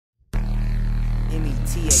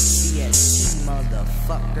METHCST,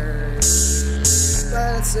 motherfucker.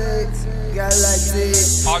 That's it. Got like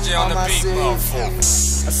this. OJ on the beat,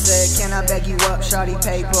 motherfucker. I said, can I beg you up, shawty,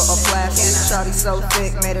 paper or plastic? Shawty so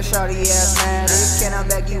thick, made a shawty asthmatic. Can I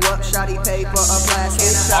beg you up, shawty, paper or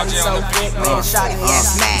plastic? Shawty so thick, made a shawty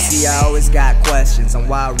asthmatic. See, I always got questions on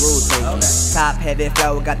wild rule thinking. Top heavy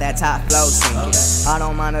flow, got that top flow sinking. I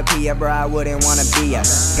don't mind a Pia, bro, I wouldn't wanna be ya.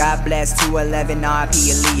 God bless 211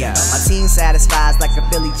 RP Aaliyah. My team satisfies like a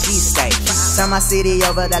Philly cheesesteak. Turn my city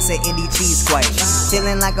over, that's an indie cheesequake.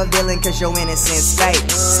 Feeling like a villain cause your innocence fake.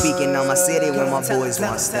 Speaking on my city when my boys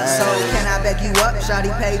want. So can I beg you up,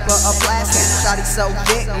 shawty, paper or plastic? Shawty so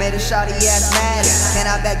thick, made a shawty asthmatic. Can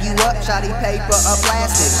I beg you up, shawty, paper or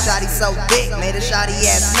plastic? Shawty so thick, made a shawty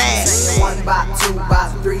asthmatic. 1 bop, 2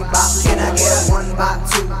 bop, 3 bop. Can I get a 1 bop,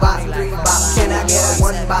 2 bop, 3 bop? Can I get a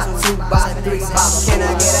 1 bop, 2 bop, 3 bop? Can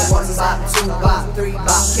I get a 1 bop, 2 bop, 3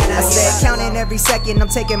 bop? I said counting every second,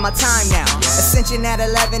 I'm taking my time now. Ascension at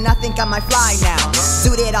 11, I think I might fly now.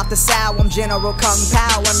 Do that off the sow, I'm General Kung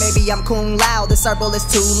Pao. Or maybe I'm Kung Lao, the circle is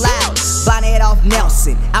too loud. Bonnet off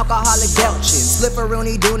Nelson, alcoholic belching.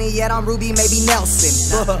 Slipperoony Dooney, yet I'm Ruby, maybe Nelson.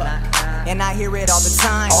 And I hear it all the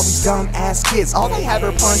time. All these dumb ass kids, all they have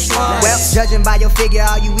are punchlines. Well, judging by your figure,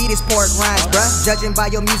 all you eat is pork rinds, bruh. Judging by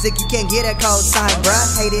your music, you can't get a cold sign,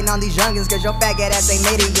 bruh. Hating on these youngins cause your faggot ass ain't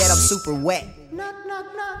made it yet, I'm super wet.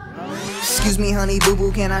 Excuse me, honey boo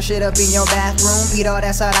boo, can I shit up in your bathroom? Eat all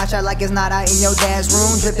that sriracha like it's not out in your dad's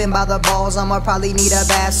room. Dripping by the balls, I'ma probably need a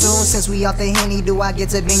bath soon. Since we off the Henny, do I get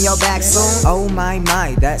to be in your back soon? Oh my,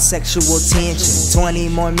 that sexual tension. 20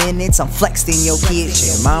 more minutes, I'm flexed in your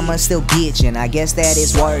kitchen. Mama still bitching, I guess that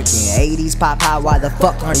is working. 80s pop high, why the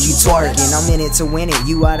fuck aren't you twerking? I'm in it to win it,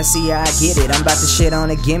 you oughta see how I get it. I'm about to shit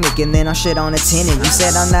on a gimmick and then I'll shit on a tenant. You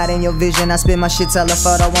said I'm not in your vision, I spin my shit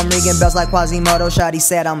telephoto. I'm ringing bells like Quasimodo, shawty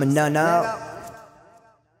said I'm a no-no.